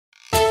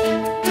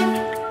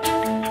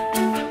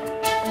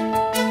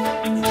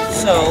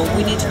so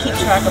we need to keep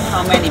track of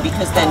how many,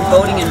 because then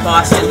Boating in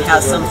Boston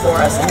has some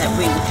for us, and that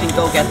we can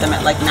go get them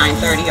at like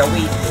 9:30, or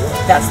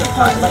that's the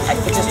part. Like,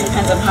 it just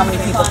depends on how many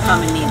people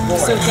come and need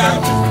boards.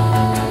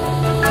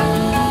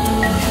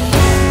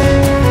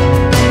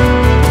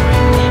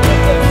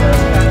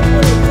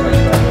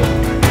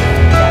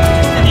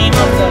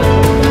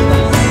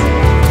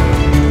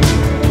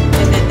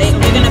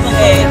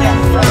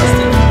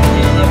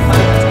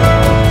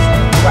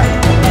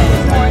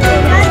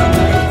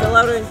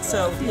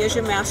 So here's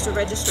your master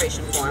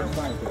registration form.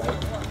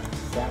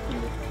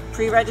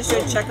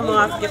 Pre-registered, check them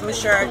off, give them a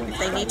shirt. If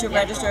they need to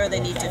register,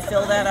 they need to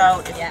fill that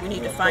out. If we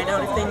need to find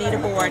out if they need a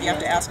board, you have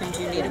to ask them,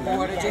 do you need a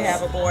board or do you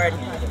have a board?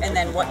 And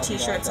then what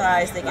t-shirt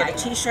size. They get a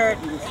t-shirt,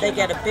 they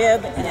get a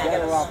bib, and they get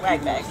a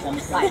swag bag.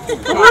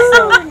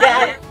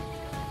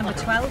 Number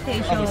 12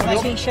 is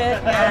your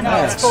t-shirt, and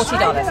it's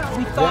 $40.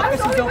 We thought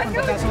this was open,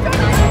 but that's only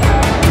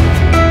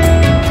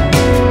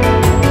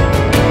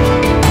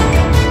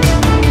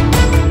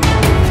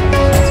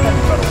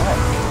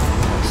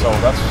So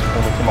that's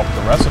when we came up with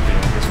the recipe.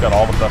 We just got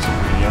all the best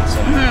ingredients,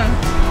 and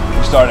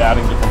we started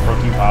adding different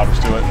protein powders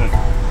to it, and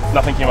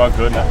nothing came out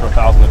good. And after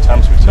 1,000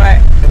 attempts, we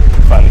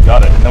finally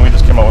got it. And then we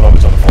just came out with all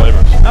these other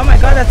flavors. Oh my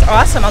God, that's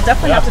awesome! I'll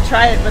definitely have to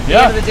try it. But at the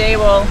end of the day,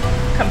 we'll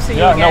come see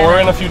you again. Yeah, no, we're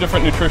in a few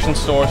different nutrition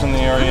stores in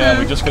the area.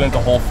 We just get into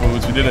Whole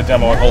Foods. We did a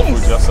demo at Whole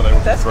Foods yesterday,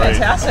 which was great.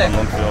 That's fantastic. In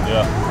Linfield,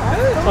 yeah.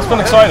 So it's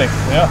been exciting.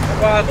 Yeah.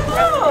 Wow.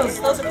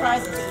 Those are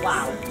prizes.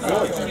 Wow.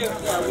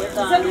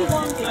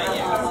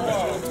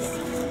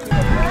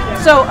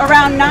 So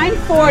around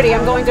 9:40,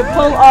 I'm going to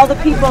pull all the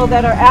people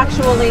that are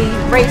actually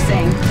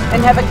racing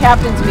and have a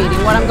captain's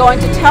meeting. What I'm going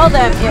to tell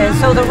them is,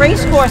 so the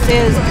race course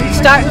is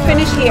start and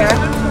finish here.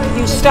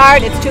 You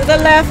start, it's to the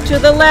left,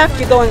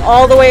 you're going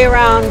all the way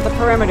around the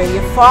perimeter.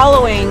 You're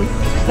following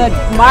the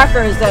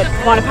markers that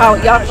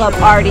Quannapowitt Yacht Club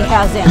already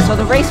has in. So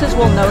the racers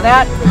will know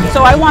that.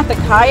 So I want the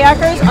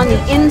kayakers on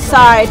the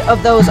inside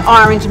of those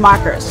orange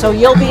markers. So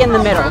you'll be in the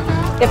middle.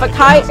 If a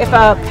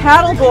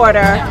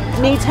paddleboarder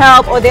needs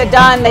help or they're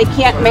done, they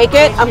can't make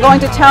it, I'm going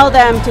to tell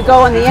them to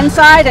go on the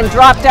inside and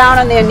drop down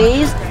on their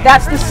knees.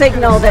 That's the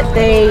signal that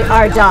they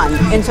are done.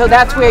 And so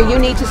that's where you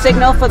need to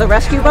signal for the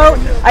rescue boat.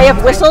 I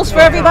have whistles for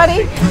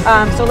everybody,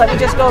 so let me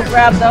just go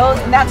grab those.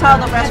 And that's how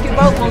the rescue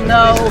boat will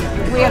know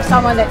we have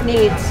someone that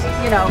needs,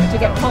 you know, to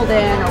get pulled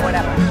in or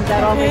whatever. Does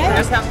that all make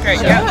sense? That sounds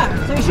great, yeah.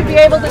 So you should be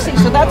able to see.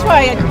 So that's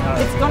why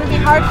it's going to be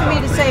hard for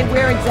me to say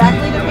where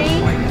exactly to be,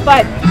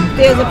 but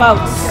there's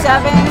about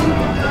 7,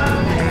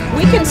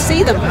 we can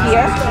see them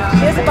here.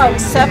 There's about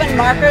 7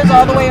 markers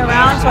all the way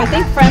around. So I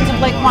think Friends of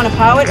Lake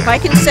Quannapowitt, if I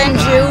can send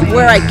you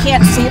where I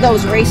can't see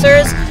those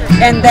racers,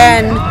 and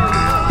then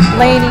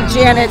Lainey,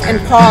 Janet,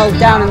 and Paul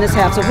down in this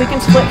half. So if we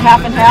can split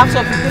half and half.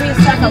 So if you give me a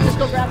second, I'll just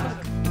go grab them.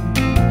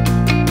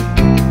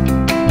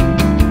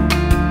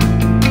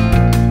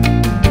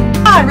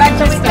 All right,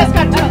 so we just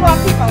got 2 more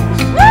people.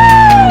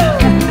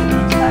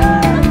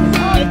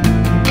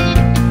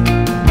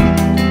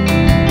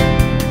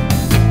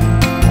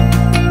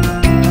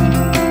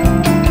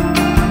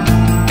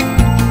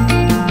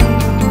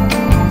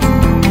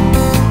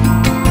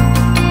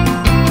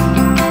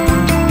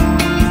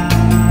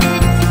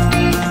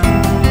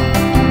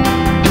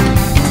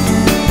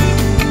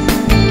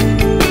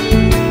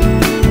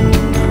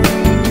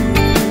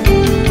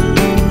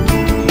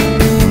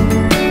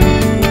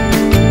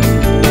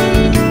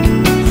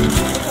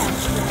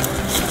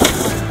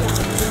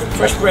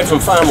 Fresh bread from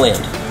farmland.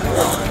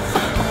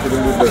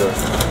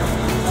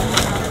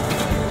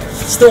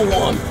 Still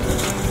warm.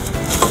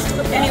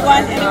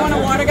 Anyone a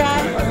water guy?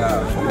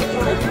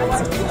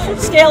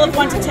 Scale of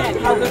 1 to 10,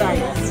 how good are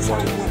you?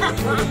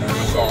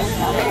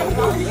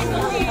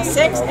 A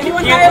 6?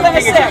 Anyone higher than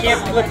a 6?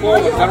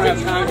 Anyone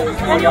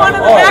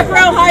in the back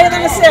row higher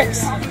than a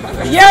 6?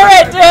 You're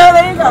it, dude.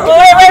 There you go. Oh,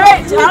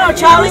 wait. Oh,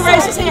 Charlie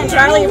raised his hand.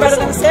 Charlie, you better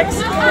than a 6? Let's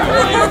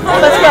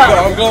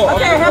go.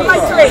 Okay, I have my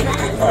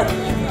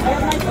 3.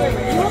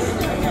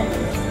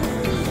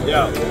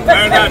 Yeah,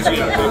 very nice.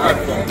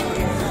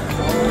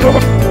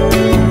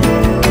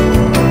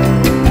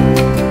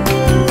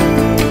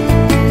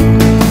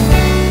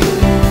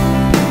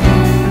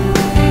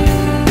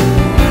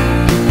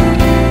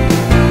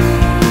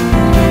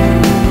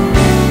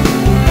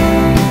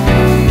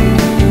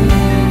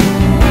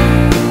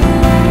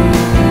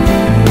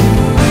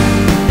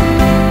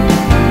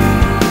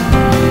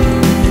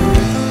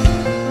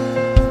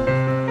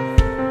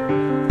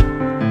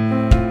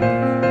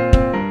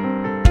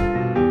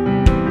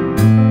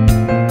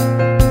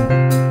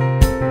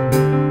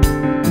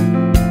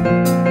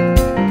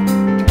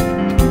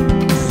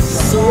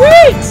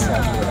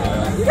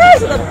 You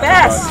guys are the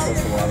best.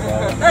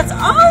 That's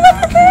all. Look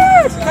at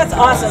that. That's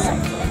awesome.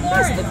 You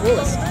guys are the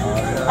coolest.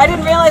 I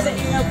didn't realize that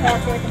you know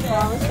Patrick and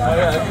Paul and stuff. Oh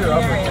yeah, I grew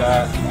up with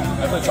that.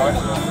 I played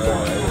soccer.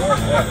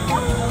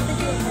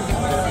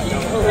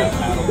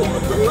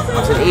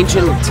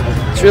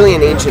 It's really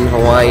an ancient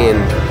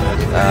Hawaiian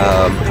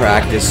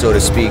practice, so to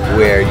speak,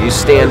 where you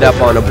stand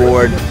up on a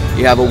board,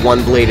 you have a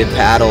one-bladed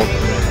paddle,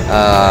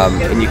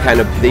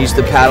 and they used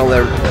to paddle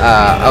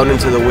out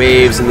into the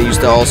waves, and they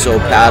used to also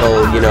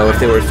paddle, you know, if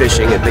they were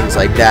fishing and things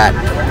like that,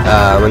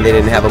 when they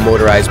didn't have a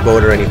motorized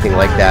boat or anything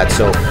like that.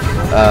 So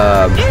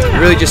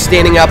really just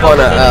standing up on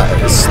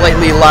a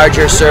slightly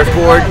larger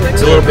surfboard.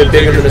 It's a little bit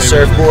bigger than a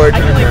surfboard,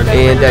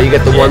 and you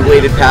get the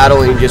one-bladed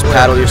paddle, and you just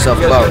paddle yourself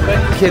about.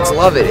 Kids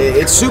love it.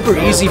 It's super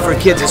easy for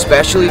kids,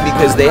 especially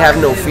because they have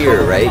no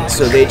fear, right?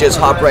 So they just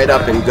hop right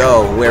up and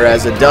go,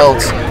 whereas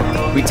adults,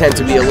 we tend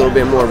to be a little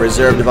bit more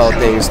reserved about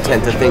things,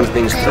 tend to think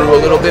things through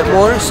a little bit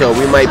more, so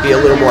we might be a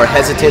little more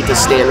hesitant to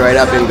stand right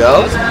up and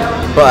go.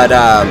 But,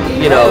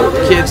 you know,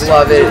 kids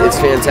love it. It's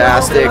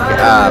fantastic.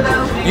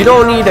 You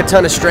don't need a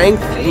ton of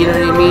strength, you know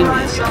what I mean?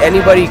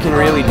 Anybody can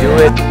really do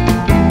it.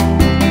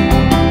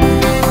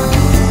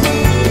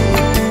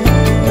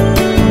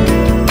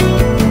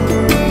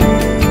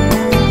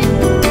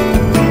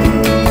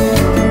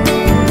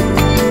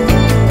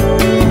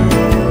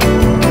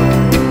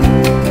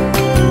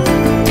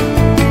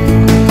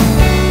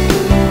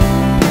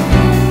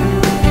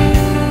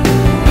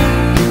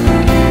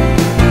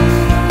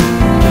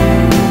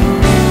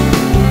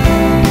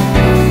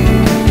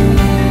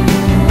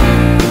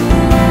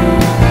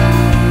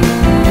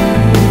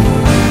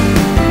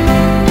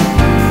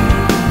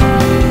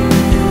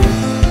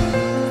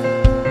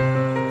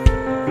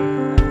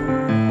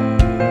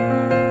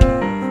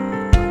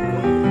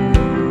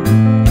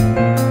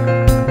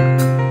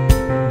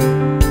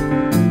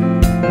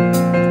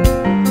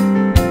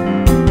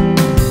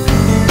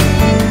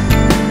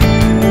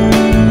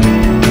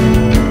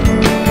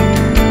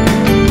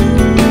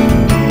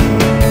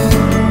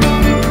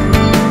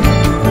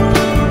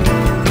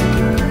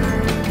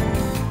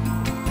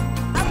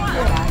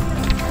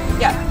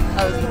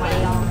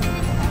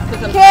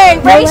 Okay,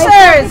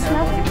 racers,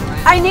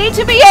 I need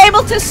to be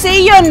able to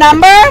see your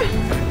number.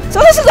 So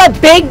this is a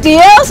big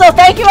deal, so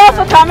thank you all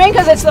for coming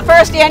because it's the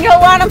first annual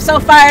one. I'm so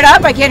fired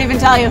up, I can't even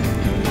tell you.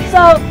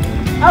 So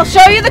I'll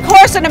show you the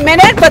course in a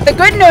minute, but the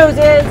good news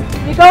is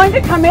you're going to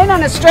come in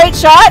on a straight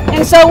shot,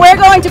 and so we're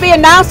going to be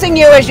announcing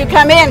you as you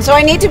come in. So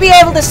I need to be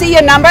able to see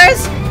your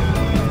numbers.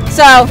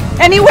 So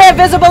anywhere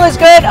visible is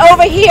good,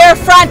 over here,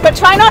 front, but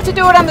try not to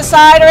do it on the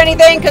side or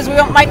anything because we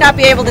might not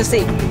be able to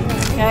see.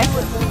 Okay?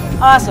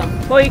 Awesome.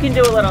 Well, you can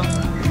do a little.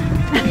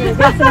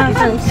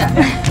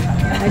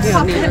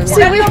 So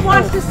everyone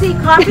wants to see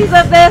copies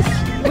of this.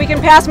 We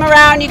can pass them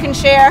around, you can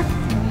share.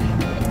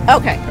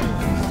 Okay.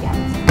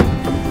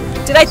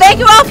 Did I thank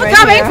you all for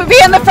coming, for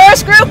being the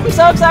first group? I'm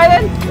so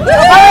excited.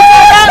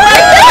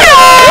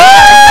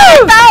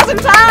 1,000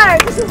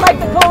 times. This is like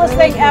the coolest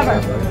thing ever.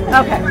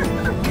 Okay.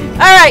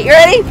 All right, you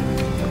ready?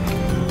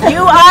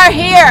 You are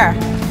here.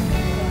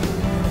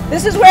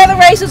 This is where the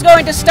race is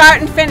going to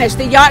start and finish.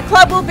 The yacht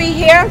club will be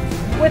here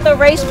with a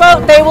race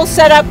boat. They will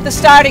set up the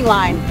starting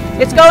line.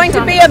 It's going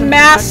to be a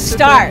mass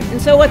start. And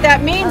so what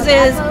that means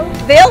is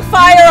they'll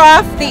fire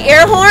off the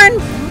air horn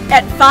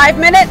at 5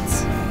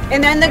 minutes,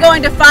 and then they're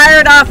going to fire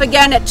it off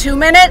again at 2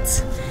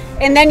 minutes,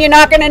 and then you're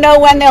not going to know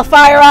when they'll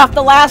fire off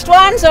the last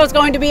one, so it's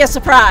going to be a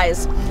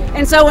surprise.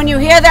 And so when you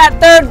hear that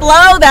third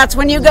blow, that's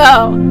when you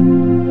go.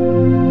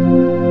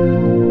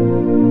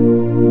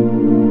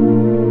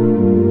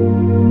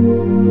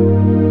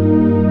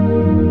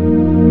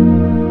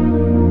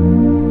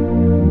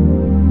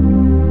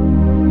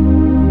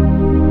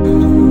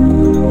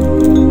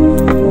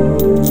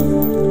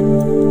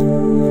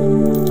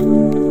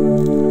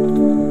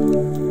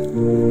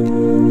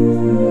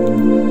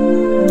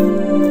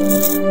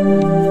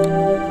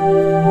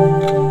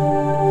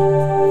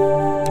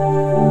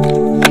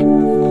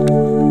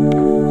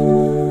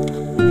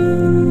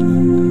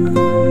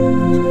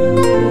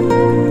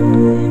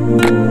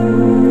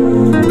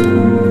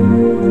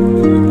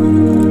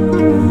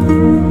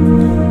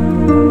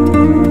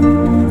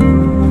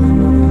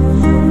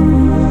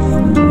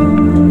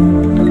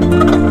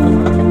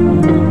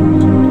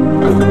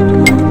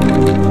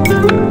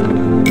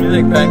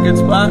 Good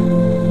spot.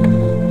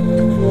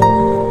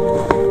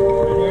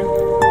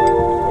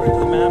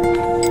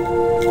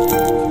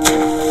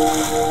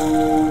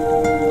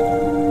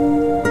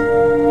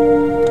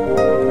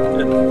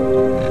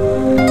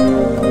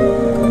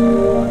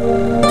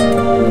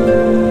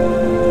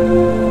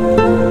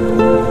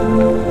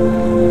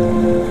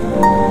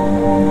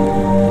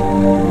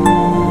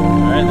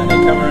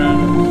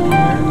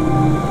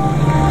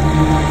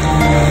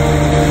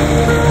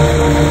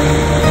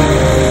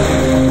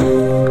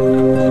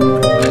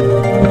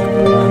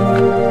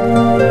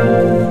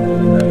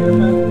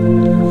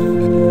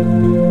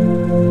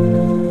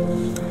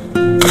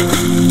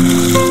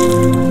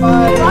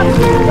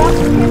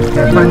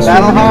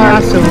 Battle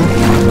hard.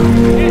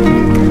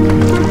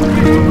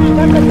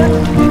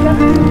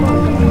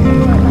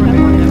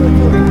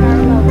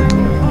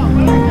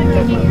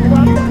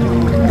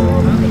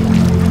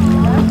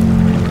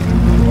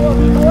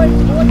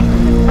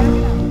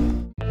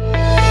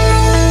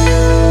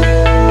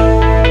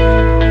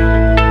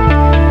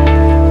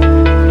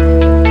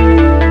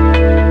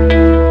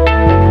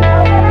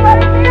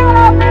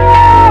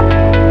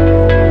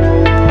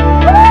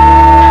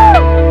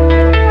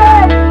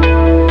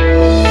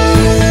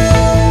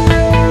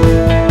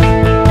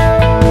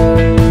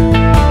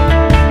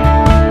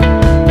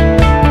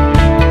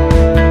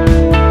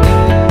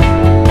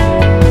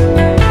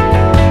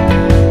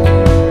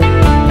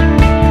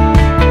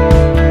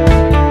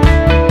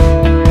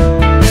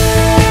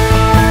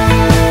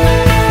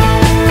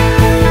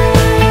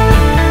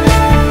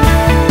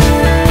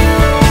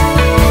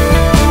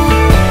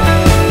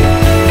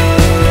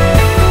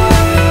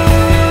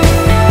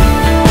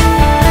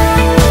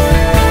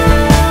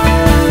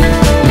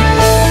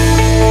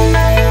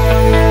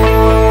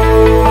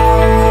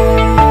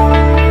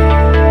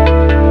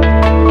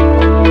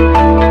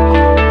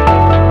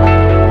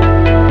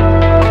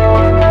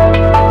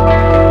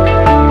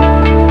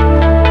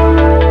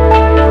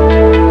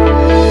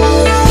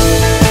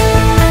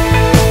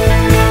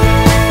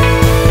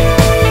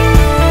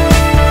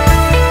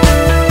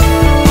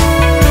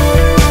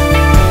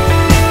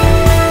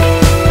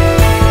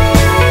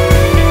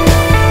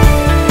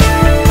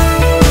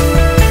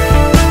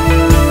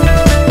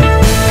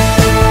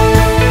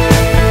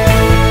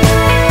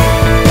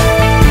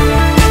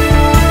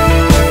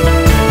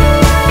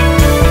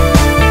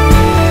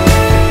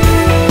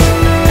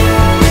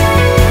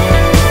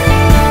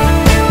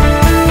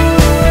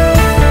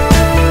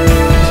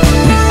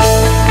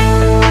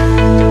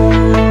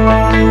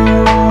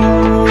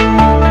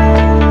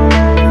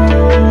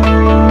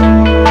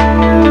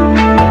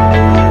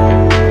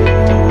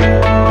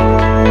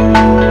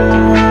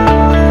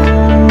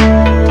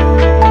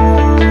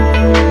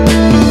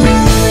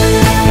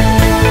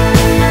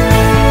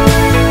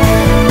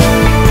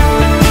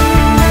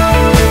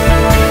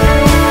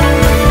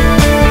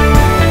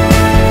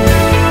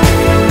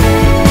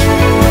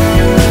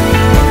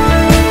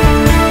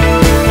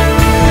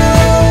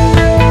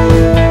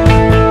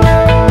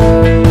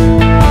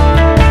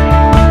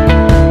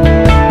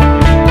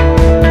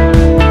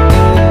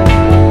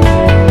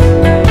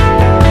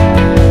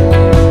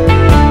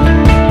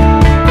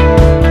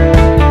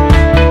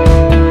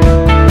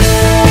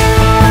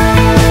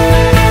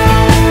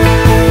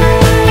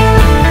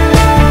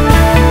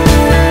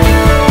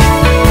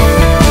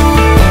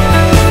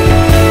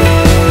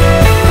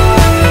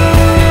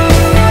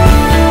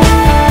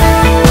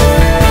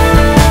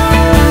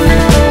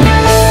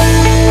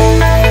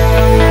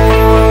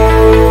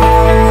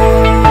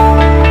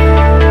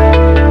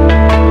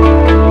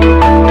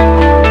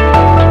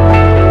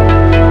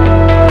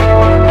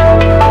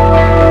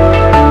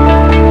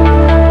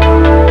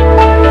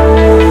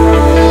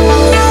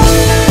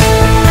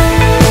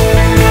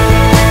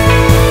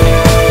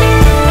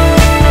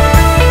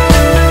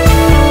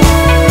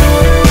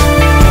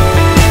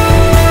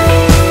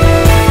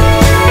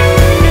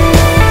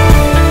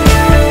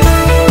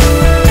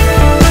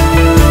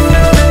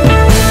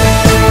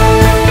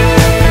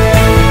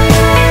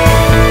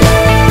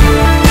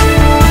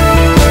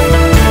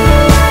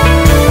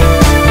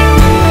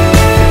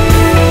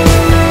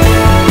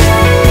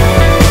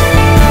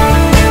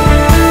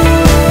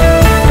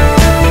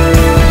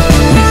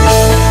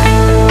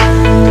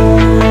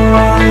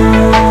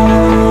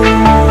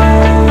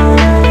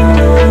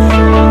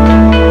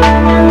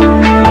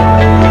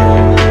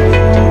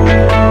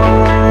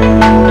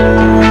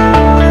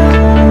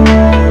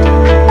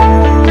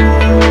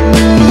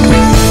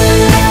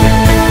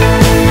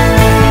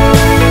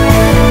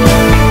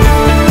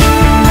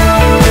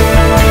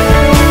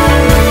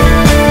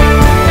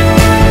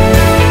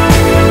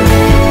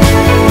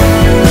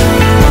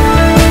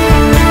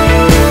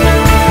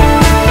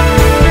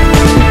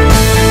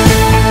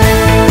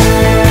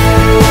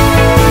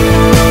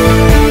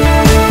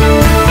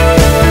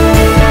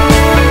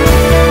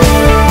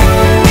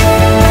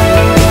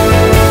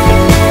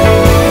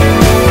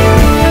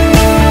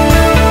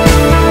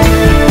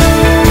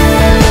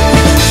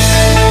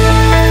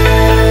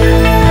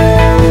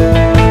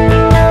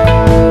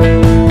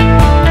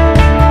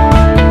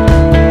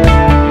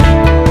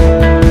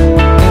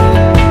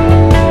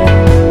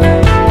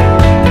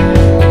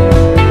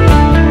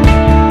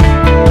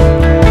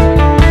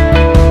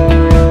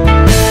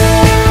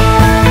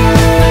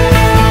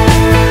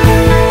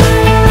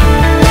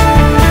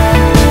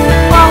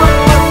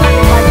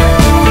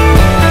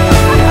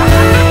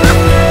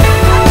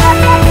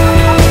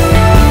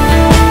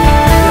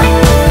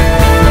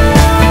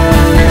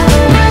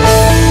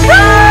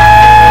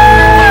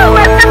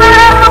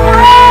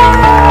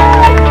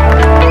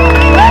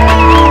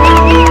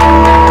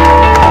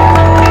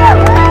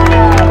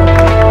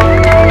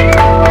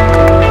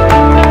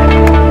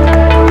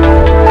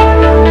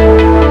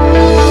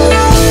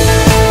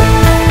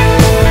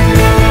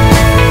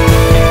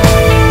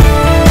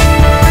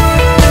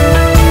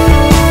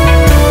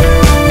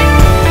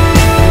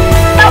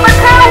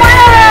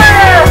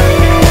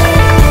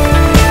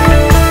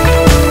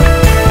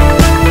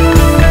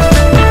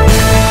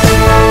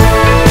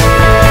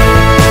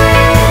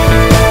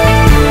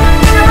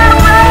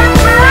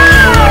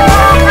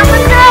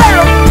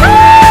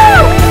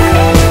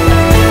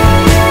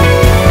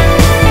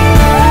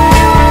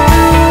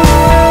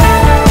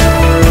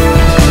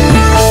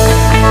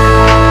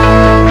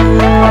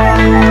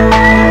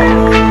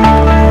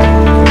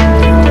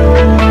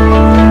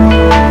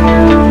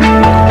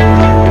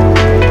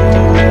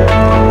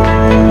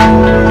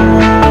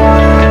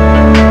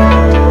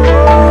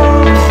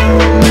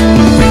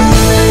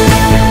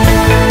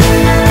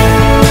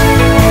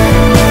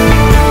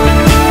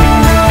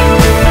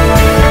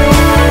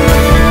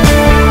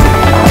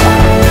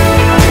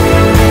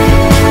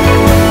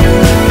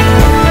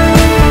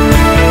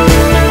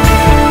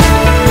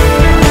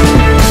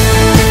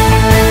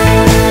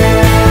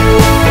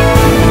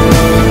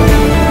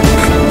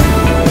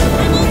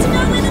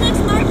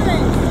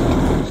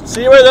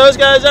 where those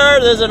guys are?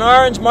 There's an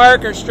orange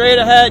marker straight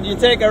ahead. You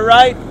take a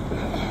right,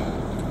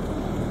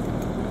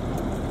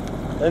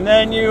 and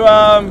then you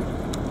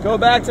go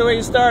back to where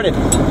you started.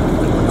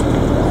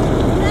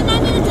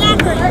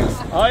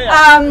 Oh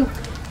yeah. And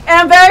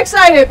I'm very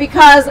excited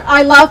because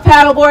I love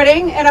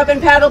paddleboarding, and I've been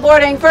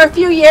paddleboarding for a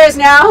few years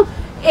now,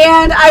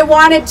 and I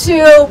wanted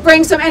to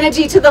bring some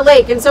energy to the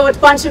lake, and so a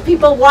bunch of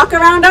people walk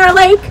around our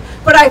lake,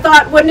 but I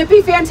thought, wouldn't it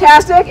be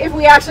fantastic if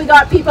we actually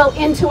got people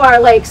into our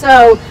lake?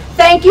 So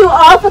thank you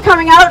all for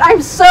coming out.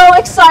 I'm so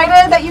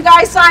excited that you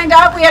guys signed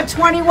up. We have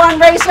 21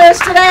 racers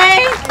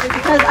today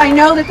because I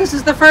know that this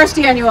is the first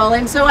annual,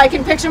 and so I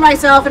can picture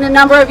myself in a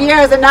number of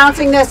years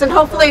announcing this, and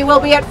hopefully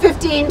we'll be at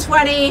 15,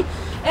 20,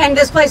 and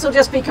this place will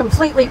just be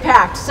completely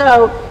packed.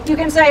 So you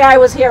can say I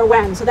was here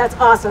when, so that's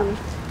awesome.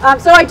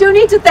 So I do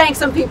need to thank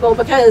some people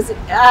because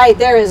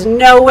there is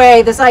no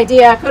way this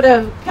idea could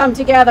have come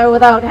together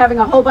without having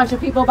a whole bunch of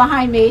people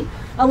behind me.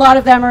 A lot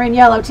of them are in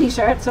yellow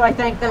t-shirts, so I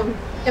thank them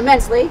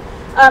immensely.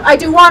 I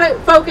do want to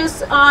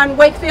focus on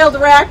Wakefield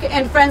Rec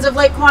and Friends of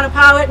Lake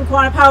Quannapowitt and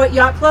Quannapowitt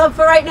Yacht Club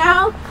for right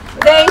now.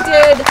 They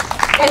did,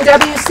 and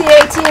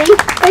WCAT,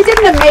 they did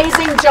an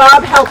amazing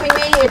job helping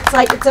me.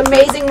 It's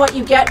amazing what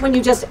you get when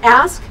you just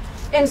ask.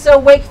 And so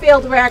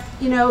Wakefield Rec,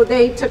 you know,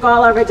 they took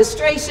all our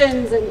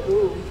registrations and,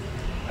 ooh,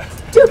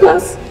 too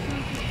close.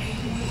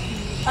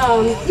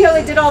 You know,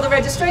 they did all the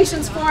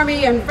registrations for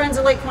me, and Friends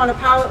of Lake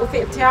Quannapowitt were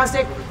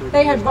fantastic.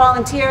 They had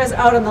volunteers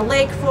out on the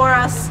lake for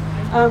us.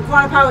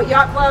 Quannapowitt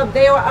Yacht Club,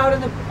 they were out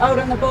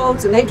on the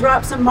boats, and they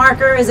dropped some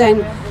markers,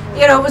 and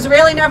you know, it was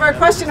really never a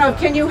question of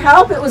can you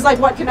help. It was like,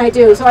 what can I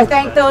do? So I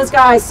thank those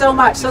guys so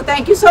much. So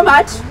thank you so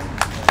much.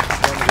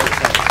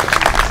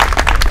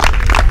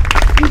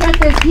 You got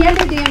this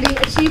handy dandy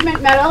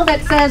achievement medal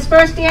that says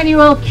first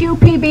annual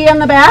QPB on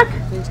the back.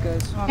 Thanks,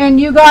 guys. And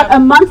you got a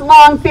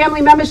month-long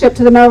family membership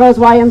to the Melrose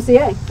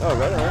YMCA. Oh,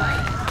 right on.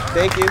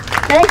 Thank you.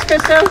 Thanks,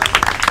 Crystal.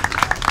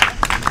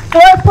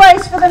 Fourth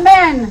place for the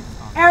men,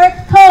 Eric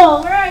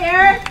Cole. Where are you,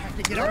 Eric?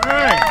 All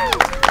right.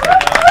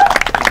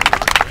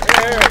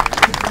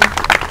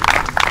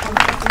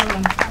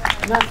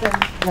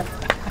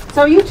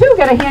 So you too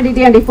get a handy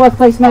dandy fourth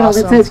place medal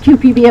that says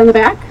QPB on the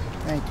back.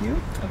 Thank you.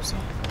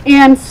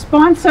 And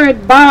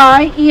sponsored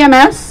by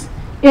EMS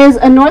is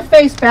a North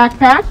Face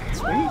backpack.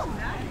 Sweet.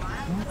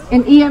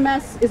 An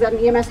EMS, is that an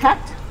EMS hat?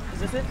 Is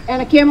this it?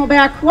 And a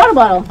Camelback water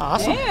bottle.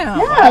 Awesome. Damn.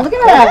 Yeah, look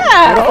at that.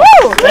 Yeah.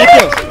 Woo, Thank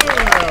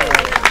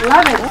you.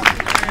 love it.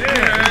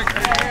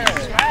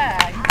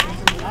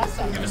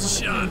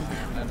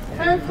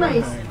 Third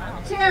place,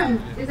 Tim.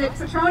 Is it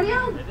Petronio?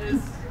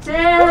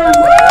 Tim.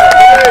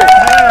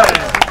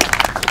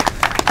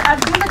 I'd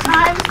do the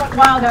times, but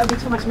wow, that would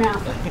be too much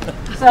math.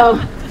 So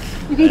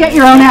you can get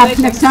your own app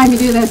next time you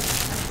do this.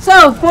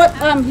 So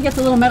he gets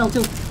a little medal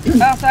too.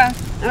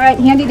 All right,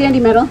 handy dandy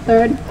medal,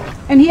 third.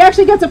 And he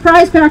actually gets a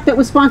prize pack that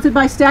was sponsored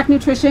by Stack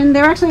Nutrition.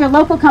 They're actually a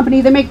local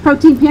company. They make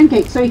protein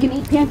pancakes, so you can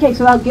eat pancakes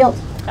without guilt.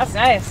 That's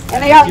nice.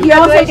 And he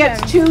also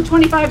gets 2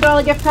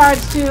 $25 gift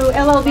cards to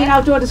LLV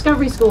Outdoor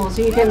Discovery School,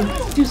 so you can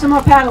do some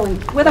more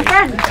paddling with a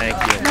friend. Thank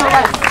you. No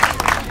less.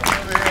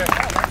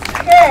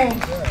 Okay.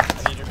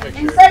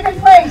 In second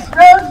place,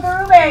 Rose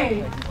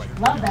Berube.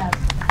 Love that.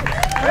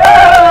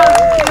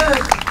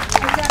 Rose!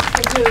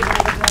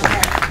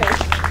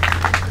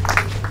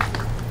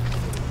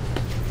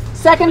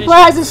 Second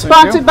prize is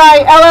sponsored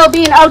by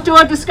LLB and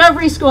Outdoor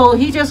Discovery School.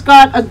 He just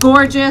got a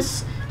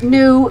gorgeous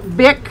new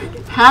Bic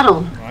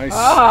paddle. Nice.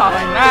 Oh,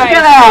 nice. Look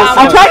at that.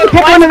 I tried to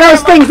pick one of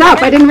those things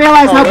up. I didn't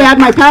realize how bad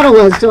my paddle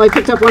was until I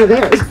picked up one of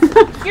theirs.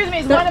 Excuse me,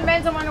 is one a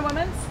men's and one a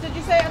women's? Did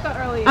you say? I thought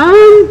earlier.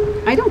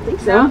 I don't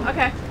think so. No?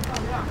 Okay.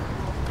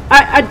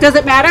 Does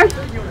it matter?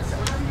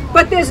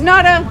 But there's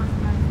not a.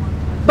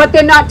 But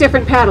they're not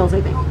different paddles,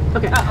 I think.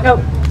 Okay. No.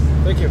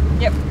 Thank you.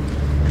 Yep.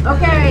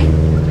 Okay.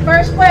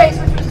 First place,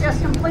 which was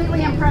just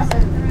completely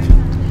impressive.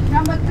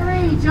 Number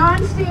 3,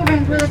 John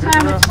Stevens with a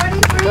time of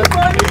 23:46.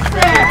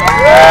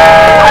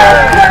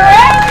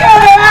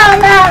 Around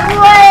that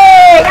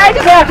leg. I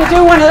just have to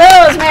do one of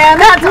those, man.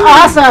 That's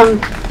awesome.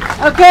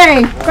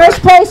 Okay,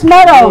 first place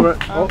medal.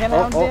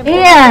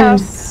 And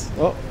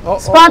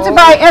sponsored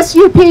by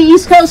SUP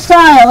East Coast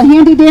Style, a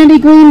handy dandy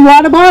green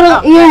water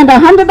bottle, and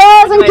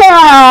 $100 in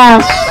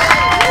cash.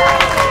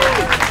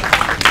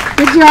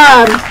 Good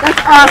job.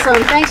 That's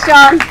awesome. Thanks,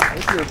 John.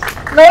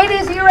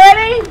 Ladies, you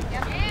ready?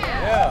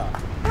 Yeah.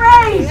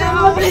 Great.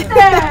 Look at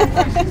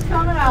that. She's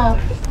coming out.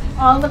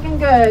 All looking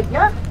good.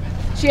 Yep.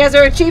 She has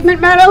her achievement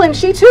medal, and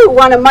she too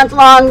won a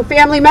month-long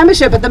family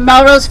membership at the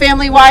Melrose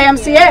Family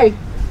YMCA.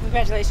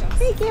 Congratulations.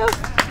 Thank you.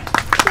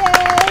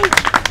 Yay.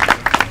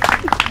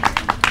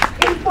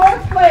 In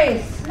fourth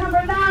place,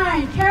 number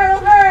 9, Carol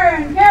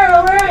Hearn.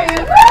 Carol, where are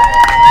you?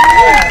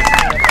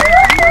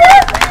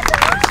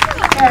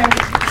 Okay.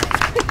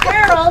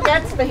 Carol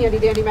gets the handy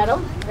dandy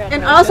medal,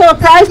 and also a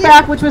prize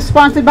pack which was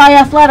sponsored by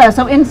Athleta.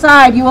 So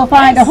inside you will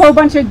find a whole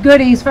bunch of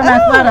goodies from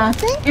Athleta,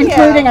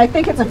 including I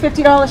think it's a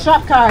 $50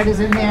 shop card is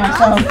in there.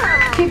 So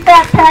keep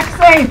that pack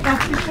safe,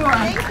 that's for sure.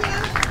 Thank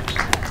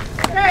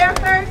you. Okay, our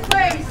third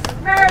place,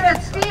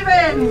 Meredith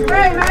Stevens.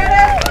 Right,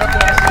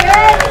 Meredith?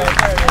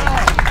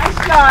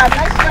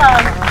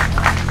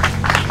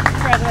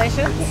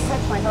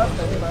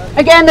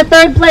 Again, the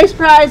third place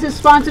prize is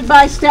sponsored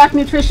by Stack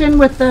Nutrition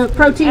with the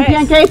protein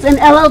pancakes and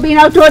LL Bean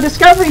Outdoor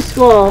Discovery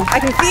School. I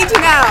can feed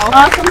you now.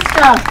 Awesome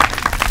stuff.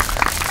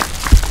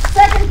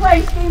 Second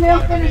place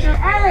female finisher,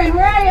 Erin.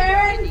 Where are you,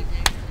 Erin?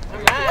 Oh,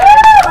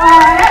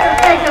 that's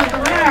a take of the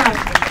winner.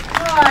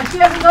 Oh, she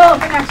has a goal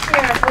for next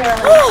year,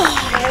 clearly.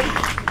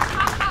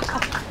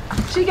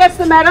 She gets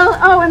the medal.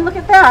 Oh, and look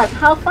at that.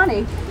 How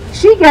funny.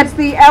 She gets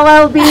the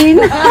LL Bean.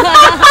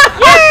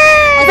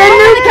 The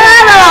new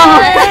paddle.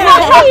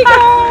 There you go.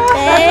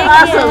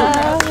 That's awesome.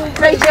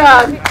 Great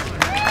job.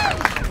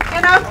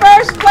 And our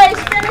first place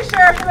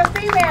finisher for the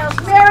females,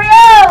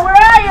 Marielle, where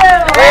are you?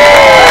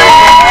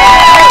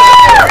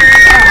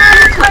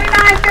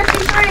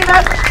 29:53.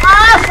 That's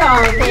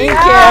awesome. Thank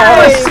you.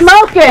 We're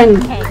smoking.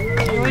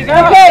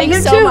 Okay, you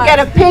too get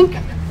a pink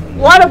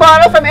water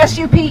bottle from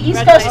SUP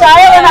East Coast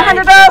Style and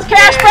 $100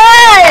 cash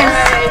prize.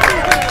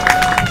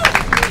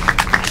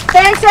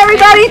 Thanks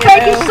everybody.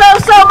 Thank you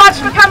so much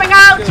for coming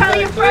out. Tell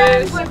your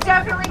friends. We're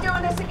definitely